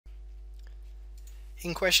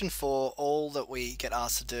In question 4, all that we get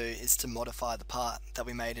asked to do is to modify the part that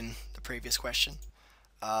we made in the previous question.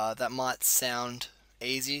 That might sound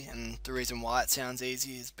easy, and the reason why it sounds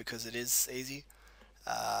easy is because it is easy.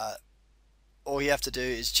 All you have to do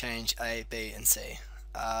is change A, B, and C.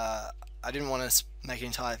 I didn't want to make an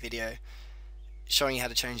entire video showing you how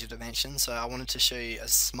to change the dimensions, so I wanted to show you a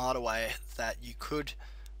smarter way that you could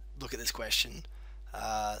look at this question,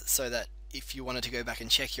 so that if you wanted to go back and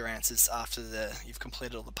check your answers after you've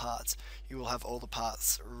completed all the parts, you will have all the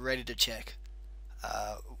parts ready to check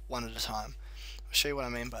one at a time. I'll show you what I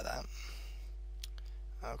mean by that.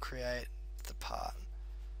 I'll create the part.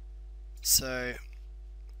 So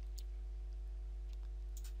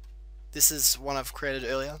this is one I've created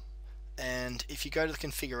earlier, and if you go to the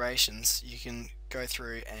configurations, you can go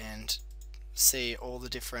through and see all the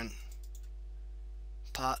different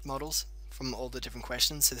part models from all the different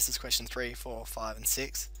questions. So this is question 3, 4, 5, and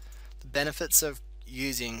 6. The benefits of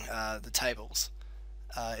using the tables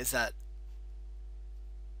is that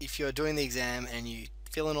if you're doing the exam and you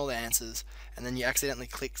fill in all the answers and then you accidentally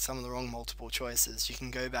click some of the wrong multiple choices, you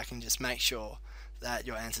can go back and just make sure that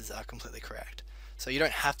your answers are completely correct. So you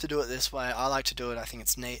don't have to do it this way. I like to do it. I think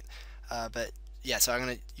it's neat. But yeah, so I'm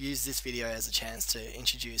going to use this video as a chance to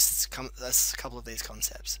introduce a couple of these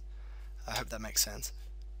concepts. I hope that makes sense.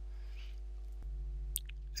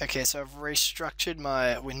 Okay, so I've restructured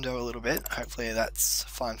my window a little bit. Hopefully that's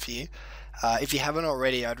fine for you. If you haven't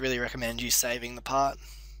already, I'd really recommend you saving the part.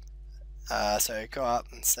 So go up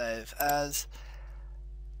and save as,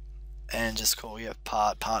 and just call your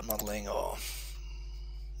part modeling or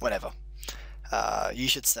whatever. You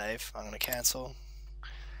should save. I'm going to cancel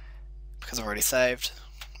because I've already saved.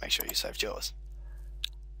 Make sure you saved yours.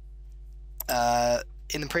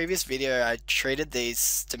 In the previous video, I treated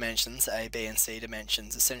these dimensions, A, B, and C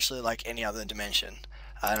dimensions, essentially like any other dimension,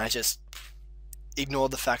 and I just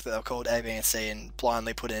ignored the fact that they're called A, B, and C and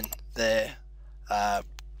blindly put in their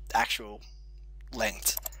actual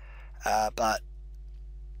length. But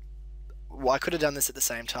I could have done this at the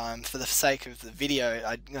same time. For the sake of the video,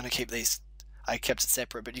 I'm going to keep these. I kept it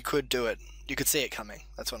separate, but you could do it. You could see it coming.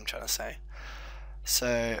 That's what I'm trying to say.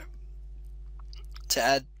 So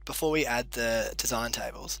before we add the design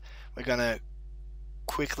tables, we're going to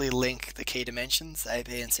quickly link the key dimensions, A,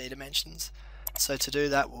 B, and C dimensions. So to do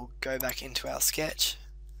that, we'll go back into our sketch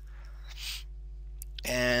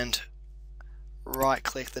and right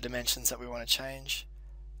click the dimensions that we want to change,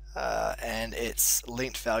 and it's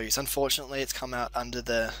linked values. Unfortunately, it's come out under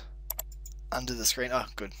the screen. Oh,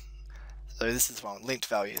 good. So this is one, linked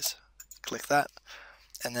values. Click that,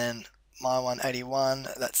 and then my 181,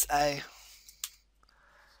 that's A,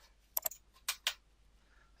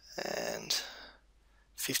 and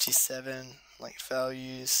 57 linked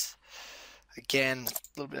values. Again,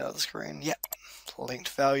 a little bit out of the screen. Yep, linked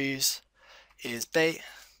values is B.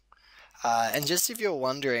 And just if you're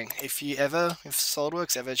wondering, if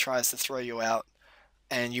SolidWorks ever tries to throw you out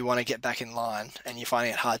and you want to get back in line and you're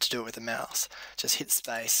finding it hard to do it with the mouse, just hit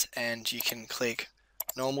space and you can click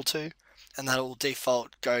normal to, and that'll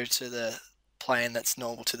default go to the plane that's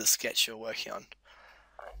normal to the sketch you're working on.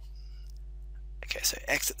 Okay, so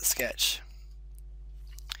exit the sketch.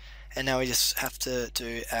 And now we just have to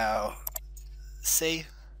do our C.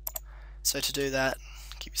 So to do that,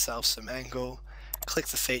 give yourself some angle, click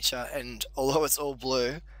the feature, and although it's all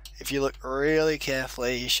blue, if you look really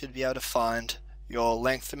carefully, you should be able to find your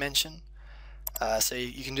length dimension. So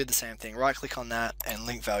you can do the same thing. Right click on that and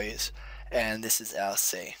link values, and this is our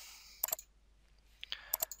C.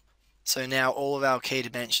 So now all of our key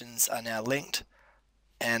dimensions are now linked,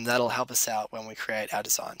 and that'll help us out when we create our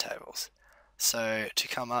design tables. So to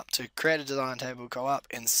come up to create a design table, go up,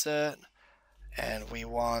 insert, and we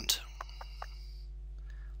want,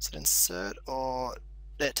 is it insert or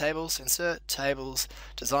tables? Insert, tables,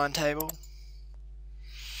 design table.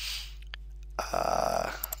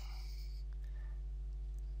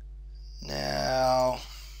 Now,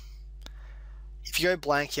 if you go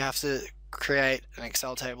blank, you have to create an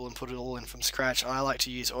Excel table and put it all in from scratch. I like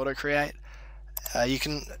to use auto create. You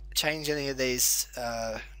can change any of these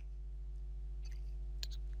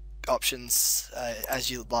options as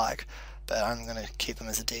you like, but I'm going to keep them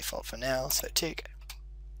as a default for now, so tick.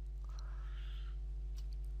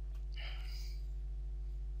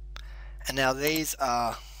 And now these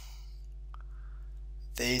are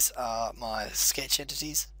my sketch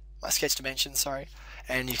entities, my sketch dimensions, sorry,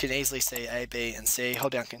 and you can easily see A, B, and C.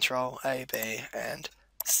 Hold down Control, A, B, and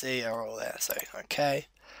C are all there, so okay,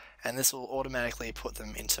 and this will automatically put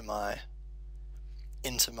them into my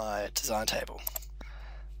design table.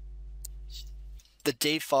 The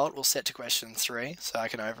default will set to question 3, so I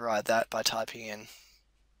can override that by typing in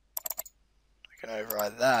we can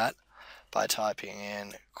override that by typing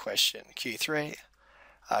in question Q3,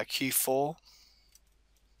 Q4.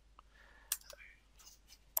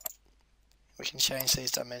 We can change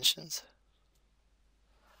these dimensions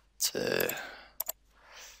to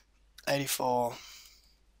 84,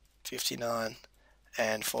 59,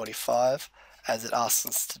 and 45, as it asks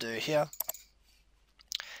us to do here.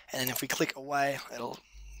 And then if we click away, it'll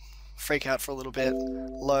freak out for a little bit,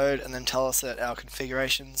 load, and then tell us that our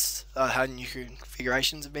configurations, how new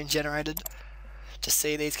configurations have been generated. To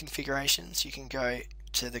see these configurations, you can go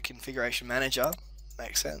to the configuration manager,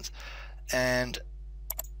 makes sense, and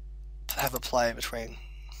have a play between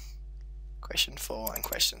question 4 and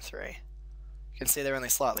question 3. You can see they're only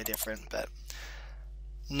slightly different, but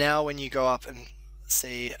now when you go up and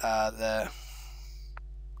see the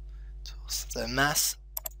mass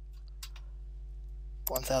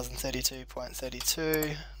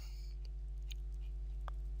 1032.32.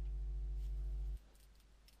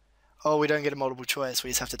 Oh, we don't get a multiple choice, we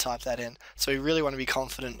just have to type that in. So we really want to be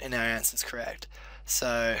confident in our answers correct.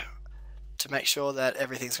 So to make sure that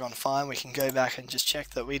everything's gone fine, we can go back and just check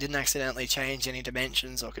that we didn't accidentally change any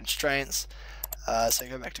dimensions or constraints. So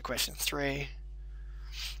go back to question 3,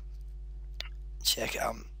 check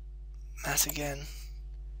mass again,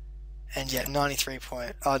 and yeah,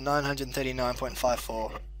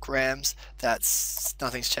 939.54 grams. That's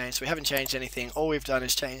nothing's changed. We haven't changed anything. All we've done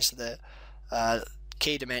is change the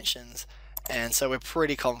key dimensions, and so we're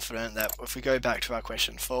pretty confident that if we go back to our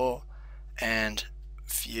question 4 and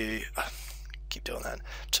view, keep doing that,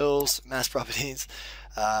 tools, mass properties,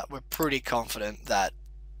 we're pretty confident that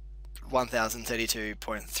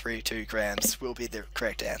 1032.32 grams will be the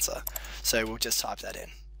correct answer. So we'll just type that in.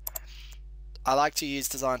 I like to use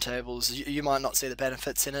design tables. You might not see the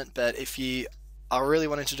benefits in it, but if you are really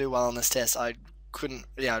wanting to do well on this test, I'd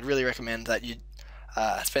really recommend that you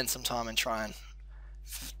spend some time and try and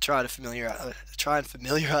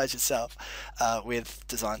familiarize yourself with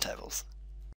design tables.